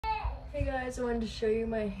Hey guys, I wanted to show you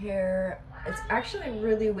my hair. It's actually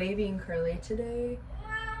really wavy and curly today,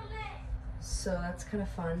 so that's kind of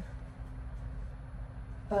fun.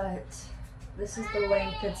 But this is the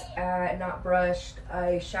length it's at, not brushed.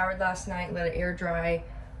 I showered last night, let it air dry,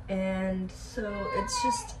 and so it's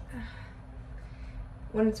just,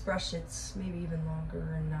 when it's brushed it's maybe even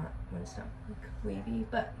longer and not when it's not like wavy,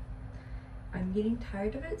 but I'm getting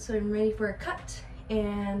tired of it, so I'm ready for a cut.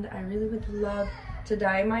 And I really would love to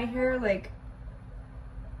dye my hair like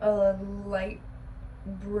a light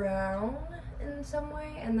brown in some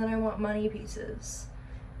way, and then I want money pieces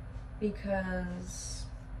because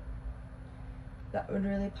that would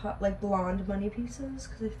really pop, like blonde money pieces,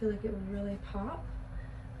 because I feel like it would really pop.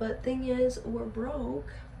 But thing is, we're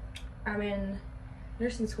broke. I'm in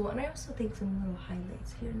nursing school, and I also think some little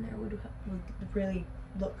highlights here and there would really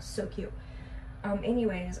look so cute.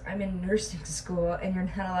 Anyways, I'm in nursing school and you're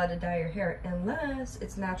not allowed to dye your hair unless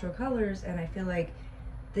it's natural colors, and I feel like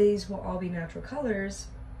these will all be natural colors.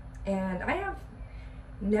 And I have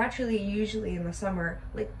naturally, usually in the summer,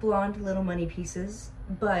 like blonde little money pieces,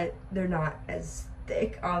 but they're not as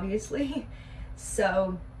thick, obviously.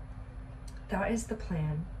 So that is the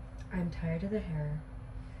plan. I'm tired of the hair.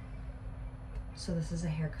 So this is a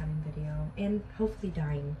hair cutting video and hopefully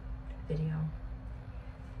dyeing video.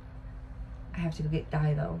 I have to go get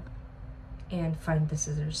dye though and find the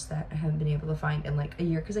scissors that I haven't been able to find in like a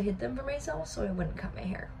year because I hid them for myself so I wouldn't cut my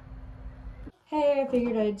hair. Hey, I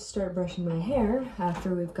figured I'd start brushing my hair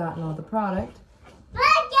after we've gotten all the product.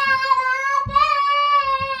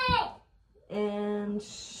 And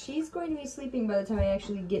she's going to be sleeping by the time I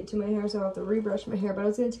actually get to my hair, so I'll have to rebrush my hair, but I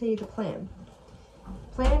was going to tell you the plan.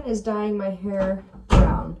 Plan is dyeing my hair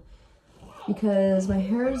brown because my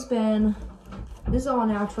hair has been, this is all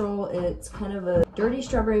natural. It's kind of a dirty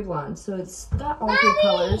strawberry blonde, so it's got all three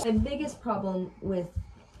colors. My biggest problem with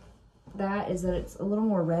that is that it's a little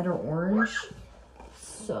more red or orange,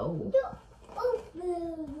 so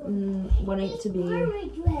wanting it to be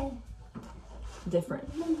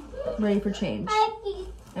different. Ready for change.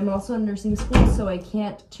 I'm also in nursing school, so I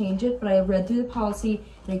can't change it, but I read through the policy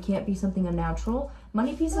and it can't be something unnatural.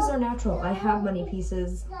 Money pieces are natural. I have money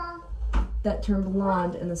pieces that turn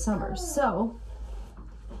blonde in the summer, so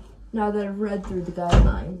now that I've read through the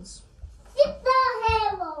guidelines,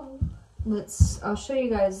 I'll show you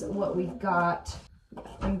guys what we've got.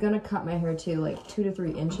 I'm gonna cut my hair too, like 2 to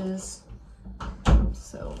 3 inches.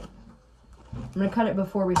 So I'm gonna cut it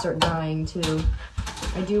before we start dyeing too.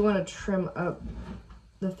 I do want to trim up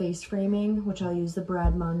the face framing, which I'll use the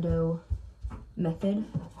Brad Mondo method,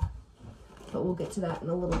 but we'll get to that in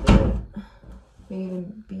a little bit. May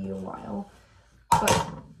even be a while. But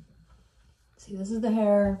see, this is the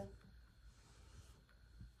hair.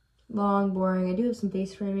 Long, boring. I do have some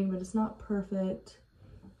face framing, but it's not perfect.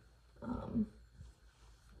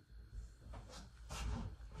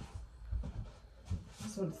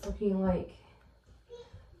 That's what it's looking like.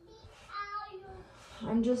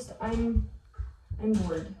 I'm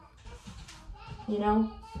bored. You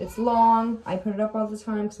know, it's long. I put it up all the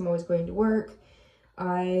time because I'm always going to work.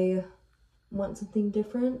 I want something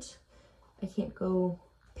different. I can't go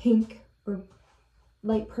pink or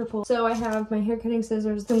light purple. So I have my hair cutting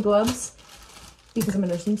scissors, some gloves, because I'm a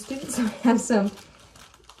nursing student, so I have some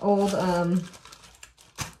old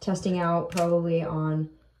testing out probably on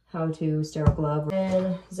how to stir a glove.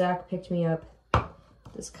 And Zach picked me up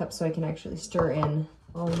this cup so I can actually stir in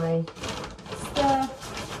all my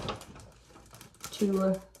stuff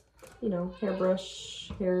to, you know,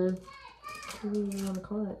 hairbrush, hair, what do you want to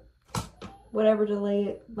call it? Whatever to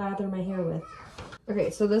lather my hair with. Okay,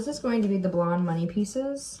 so this is going to be the blonde money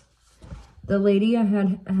pieces. The lady I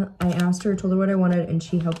asked her, told her what I wanted, and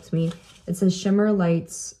she helped me. It says Shimmer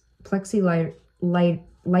Lights Plexi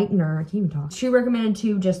Lightener. I can't even talk. She recommended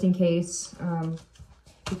 2 just in case,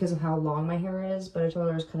 because of how long my hair is, but I told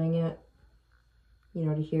her I was cutting it, you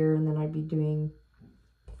know, to here, and then I'd be doing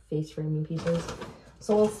face framing pieces.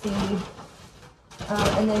 So we'll see.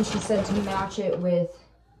 And then she said to match it with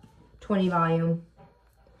 20 volume.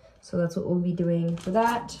 So that's what we'll be doing for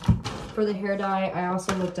that. For the hair dye, I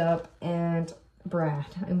also looked up and Brad,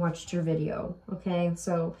 I watched your video, okay?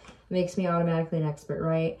 So it makes me automatically an expert,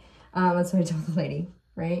 right? That's what I told the lady,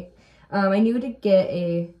 right? I knew to get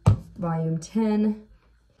a volume 10.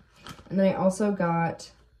 And then I also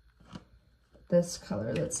got this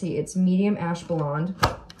color. Let's see, it's Medium Ash Blonde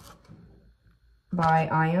by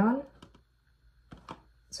Ion.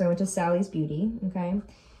 So I went to Sally's Beauty, okay?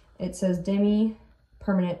 It says Demi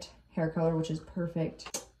Permanent hair color, which is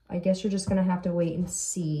perfect. I guess you're just gonna have to wait and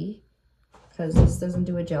see because this doesn't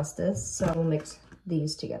do it justice. So we'll mix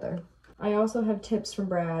these together. I also have tips from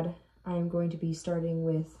Brad I'm going to be starting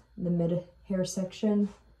with the mid hair section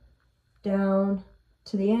down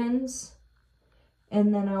to the ends,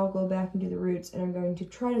 and then I'll go back and do the roots, and I'm going to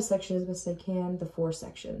try to section as best I can the 4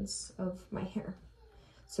 sections of my hair.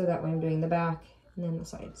 So that way I'm doing the back and then the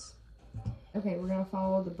sides. Okay, we're gonna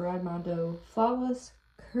follow the Brad Mondo Flawless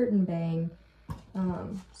Curtain Bang.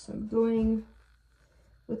 So I'm going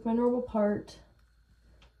with my normal part,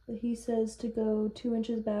 but he says to go 2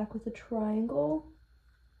 inches back with a triangle.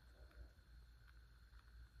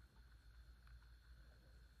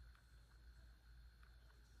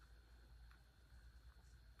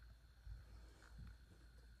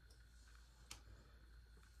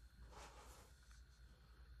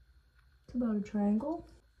 It's about a triangle.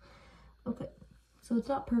 Okay, so it's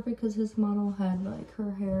not perfect because his model had like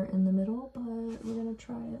her hair in the middle, but we're gonna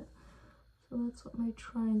try it. So that's what my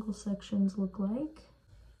triangle sections look like.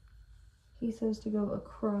 He says to go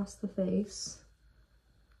across the face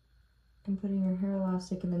and putting your hair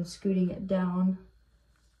elastic and then scooting it down.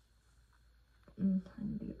 I need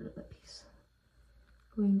to get rid of that piece.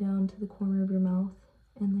 Going down to the corner of your mouth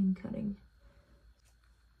and then cutting.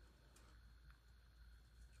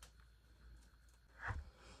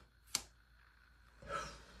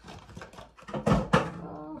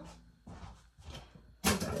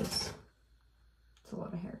 You guys, it's a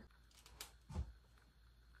lot of hair.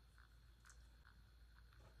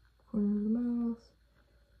 Corner of the mouth.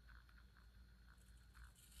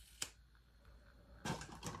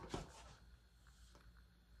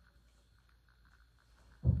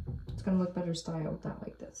 It's gonna look better styled, not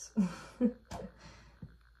like this.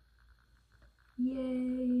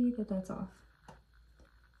 Yay, that's off.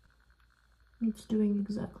 It's doing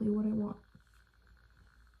exactly what I want.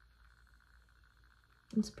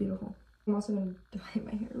 It's beautiful. I'm also gonna dye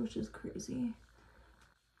my hair, which is crazy.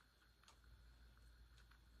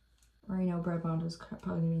 I know Brad Mondo's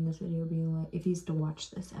probably gonna be in this video being like, if he's to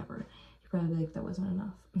watch this ever, he'd probably be like, that wasn't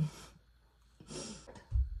enough.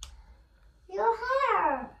 Your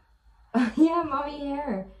hair! Yeah, mommy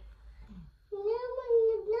hair.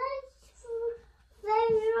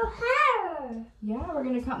 Your hair! Yeah, we're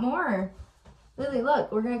gonna cut more. Lily,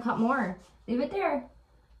 look, we're gonna cut more. Leave it there.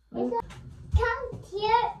 Come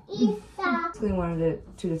here, Isa. We wanted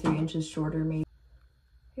it 2 to 3 inches shorter, maybe.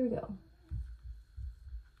 Here we go.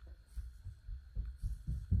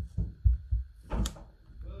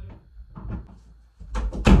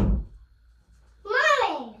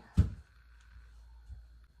 Mommy!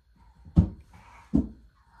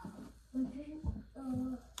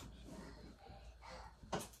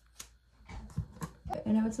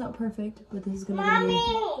 I know it's not perfect, but this is gonna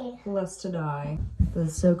Mommy! be less to dye. This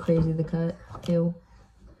is so crazy, the cut. Ew.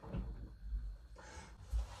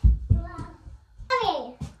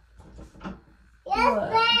 Mommy! Yes,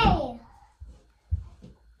 What? babe!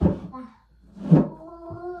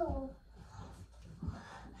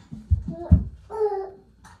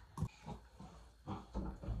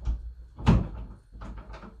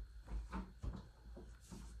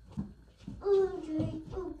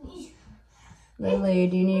 Lily,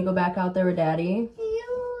 do you need to go back out there with Daddy?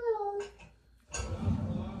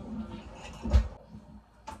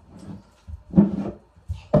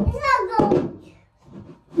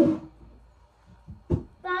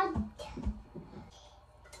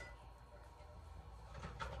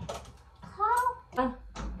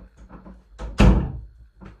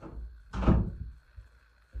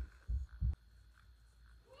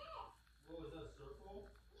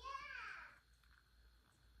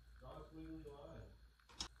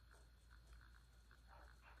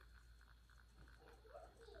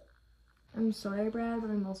 I'm sorry, Brad, but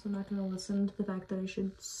I'm also not going to listen to the fact that I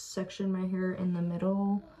should section my hair in the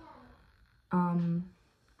middle.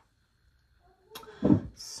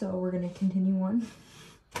 So we're going to continue on.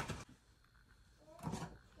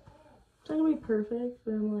 It's not going to be perfect,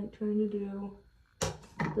 but I'm like trying to do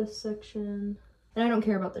this section. And I don't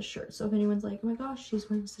care about this shirt, so if anyone's like, oh my gosh, she's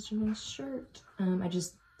wearing such a nice shirt. I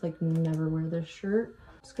just like never wear this shirt.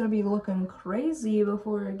 It's going to be looking crazy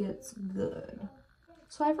before it gets good.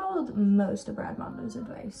 So I followed most of Brad Mondo's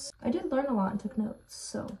advice. I did learn a lot and took notes,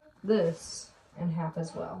 so this and half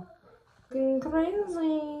as well. Looking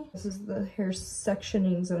crazy. This is the hair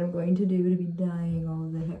sectionings that I'm going to do to be dyeing all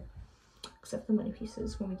of the hair. Except the money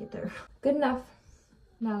pieces when we get there. Good enough.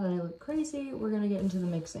 Now that I look crazy, we're gonna get into the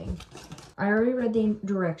mixing. I already read the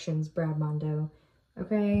directions, Brad Mondo.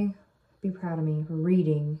 Okay? Be proud of me for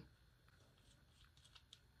reading.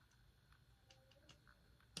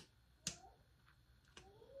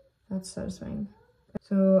 That's satisfying.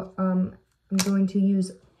 So I'm going to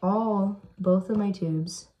use both of my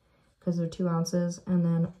tubes because they're 2 ounces, and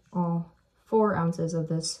then all 4 ounces of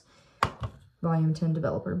this volume 10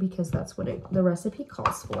 developer because that's what the recipe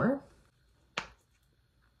calls for.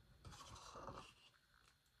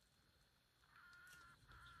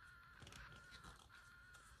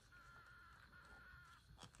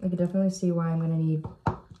 I can definitely see why I'm going to need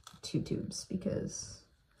 2 tubes, because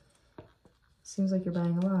it seems like you're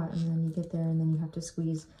buying a lot and then you get there and then you have to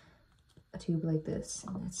squeeze a tube like this,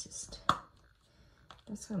 and that's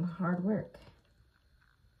some hard work.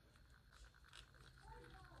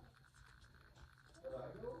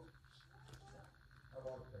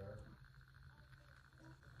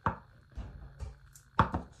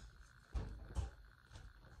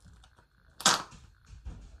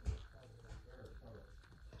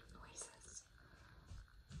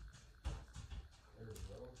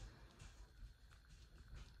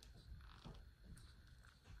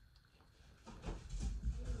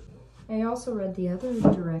 I also read the other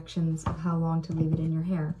directions of how long to leave it in your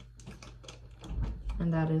hair.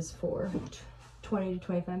 And that is for 20 to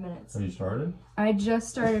 25 minutes. Have you started? I just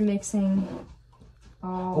started mixing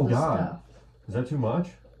all the stuff. Is that too much?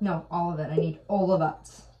 No, all of it. I need all of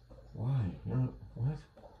it. Why? What?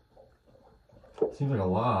 Seems like a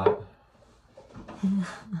lot.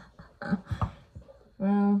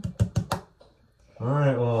 Well.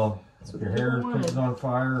 Alright, well, if your hair catches on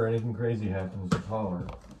fire or anything crazy happens, just holler.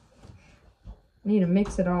 I need to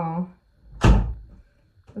mix it all.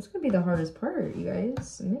 That's gonna be the hardest part, you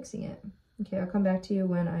guys, mixing it. Okay, I'll come back to you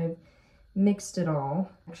when I've mixed it all.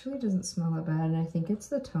 Actually, it doesn't smell that bad, and I think it's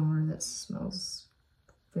the toner that smells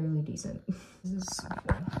fairly decent. This is so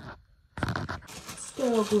good.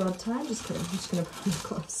 Still glove time. Just kidding. I'm just gonna put on the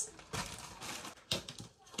gloves.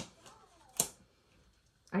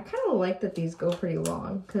 I kind of like that these go pretty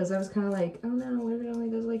long, because I was kind of like, oh no, what if it only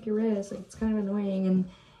goes like your wrist? Like, it's kind of annoying, and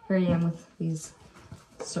here I am with these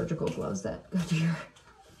surgical gloves that go to your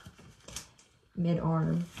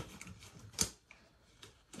mid-arm.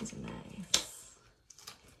 These are nice.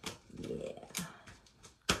 Yeah.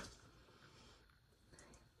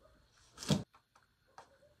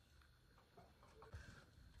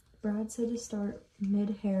 Brad said to start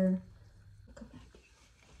mid-hair. Come back to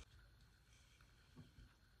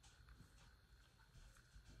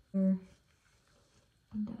you. Here.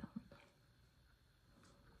 And down.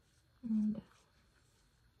 And down.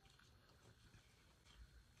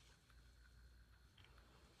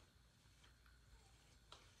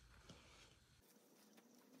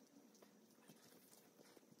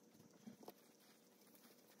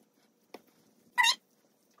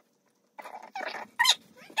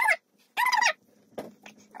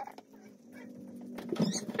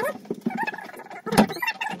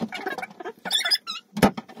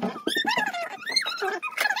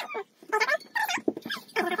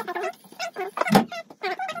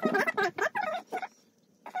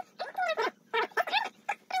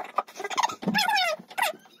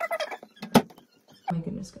 My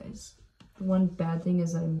goodness, guys. One bad thing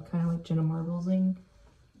is I'm kind of like Jenna Marblesing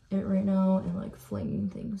it right now and like flinging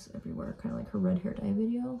things everywhere, kind of like her red hair dye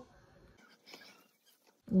video.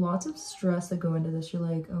 Lots of stress that go into this. You're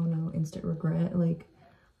like, oh no, instant regret. Like,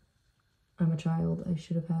 I'm a child. I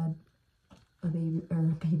should have had a baby, or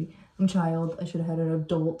a baby. I'm a child. I should have had an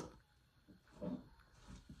adult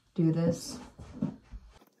do this.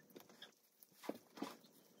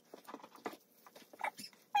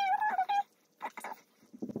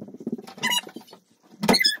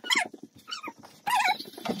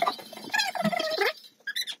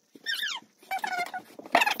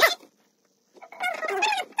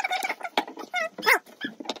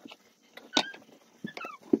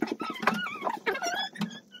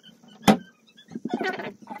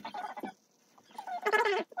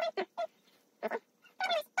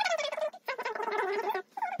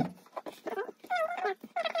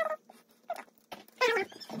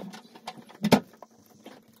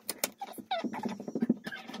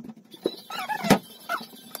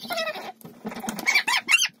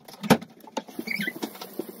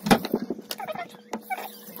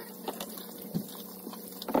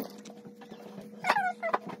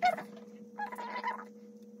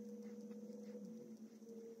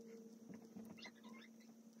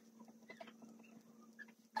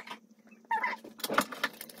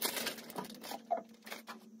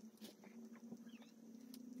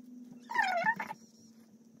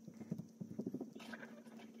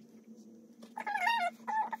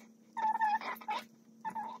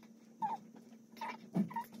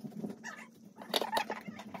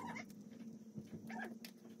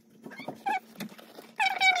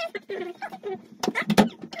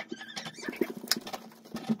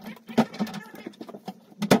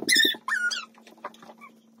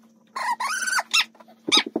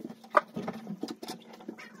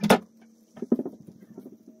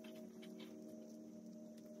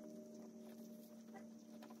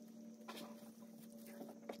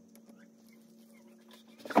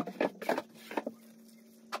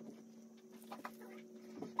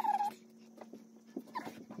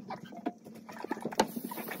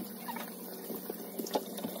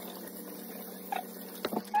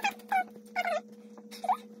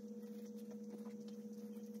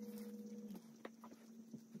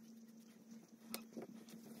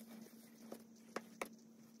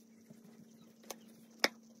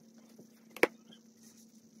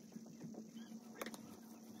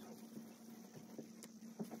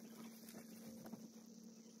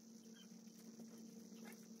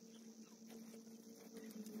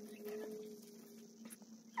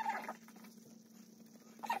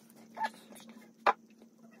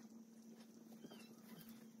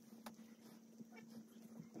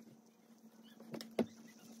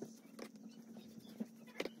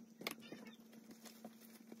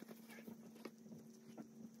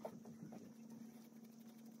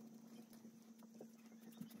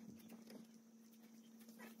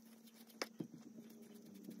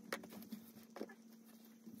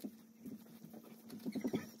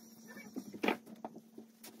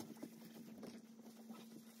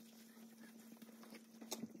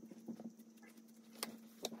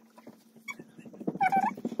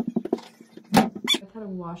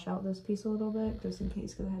 kind of wash out this piece a little bit, just in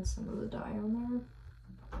case, because I had some of the dye on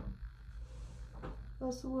there.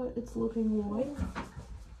 That's what it's looking like.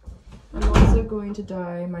 I'm also going to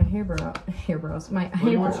dye my eyebrows. My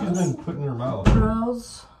What she's been putting in her mouth.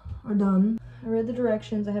 brows are done. I read the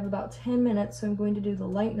directions. I have about 10 minutes, so I'm going to do the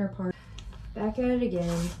lightener part. Back at it again.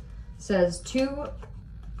 It says 2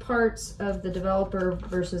 parts of the developer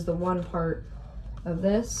versus the 1 part of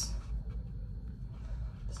this.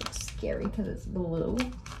 This looks scary because it's blue.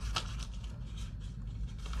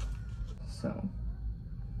 So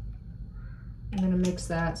I'm gonna mix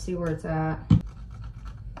that, see where it's at.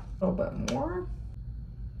 A little bit more.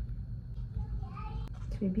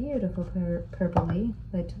 It's a beautiful purpley,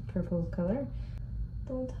 light purple color.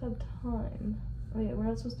 Don't have time. Oh yeah, we're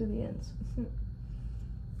not supposed to do the ends.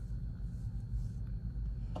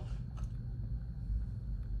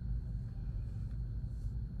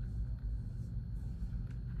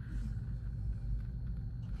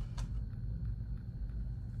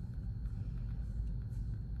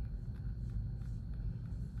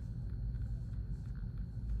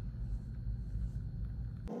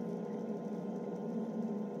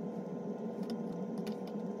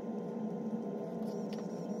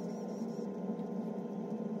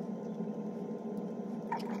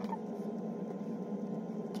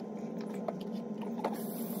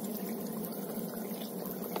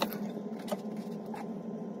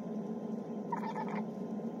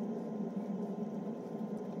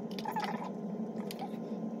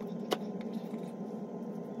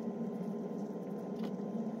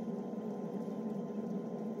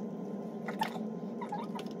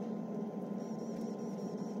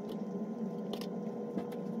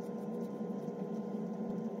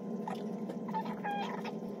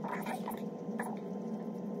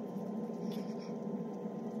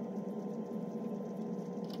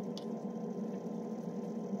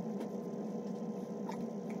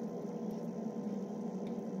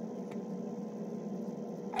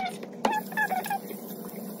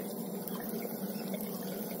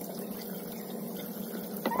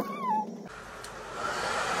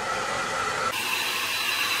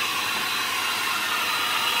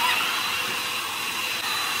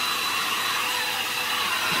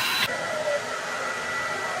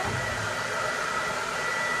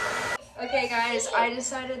 Okay guys, I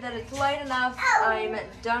decided that it's light enough. I'm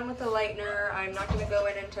done with the lightener. I'm not going to go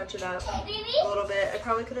in and touch it up a little bit. I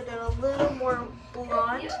probably could have done a little more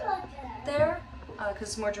blonde there because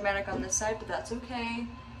it's more dramatic on this side, but that's okay.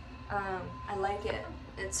 I like it.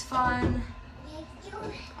 It's fun.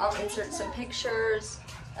 I'll insert some pictures.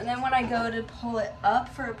 And then when I go to pull it up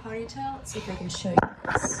for a ponytail, let's see if I can show you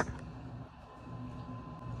this.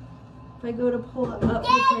 If I go to pull it up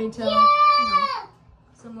for a ponytail, you know,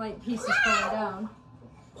 some light pieces falling down.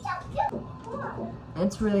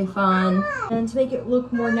 It's really fun. And to make it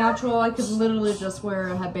look more natural, I could literally just wear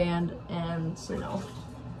a headband and, you know,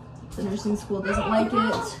 the nursing school doesn't like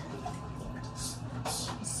it.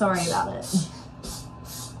 Sorry about it.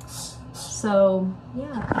 So,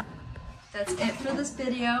 yeah. That's it for this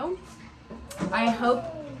video. I hope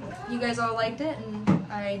you guys all liked it and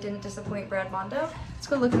I didn't disappoint Brad Mondo. Let's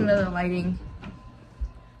go look at another lighting.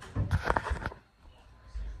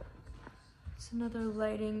 Another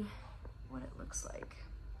lighting, what it looks like.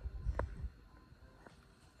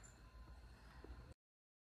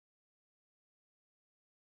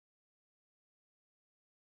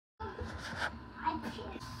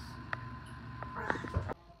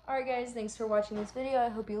 Alright guys, thanks for watching this video. I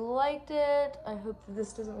hope you liked it. I hope that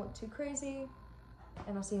this doesn't look too crazy.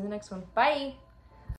 And I'll see you in the next one. Bye!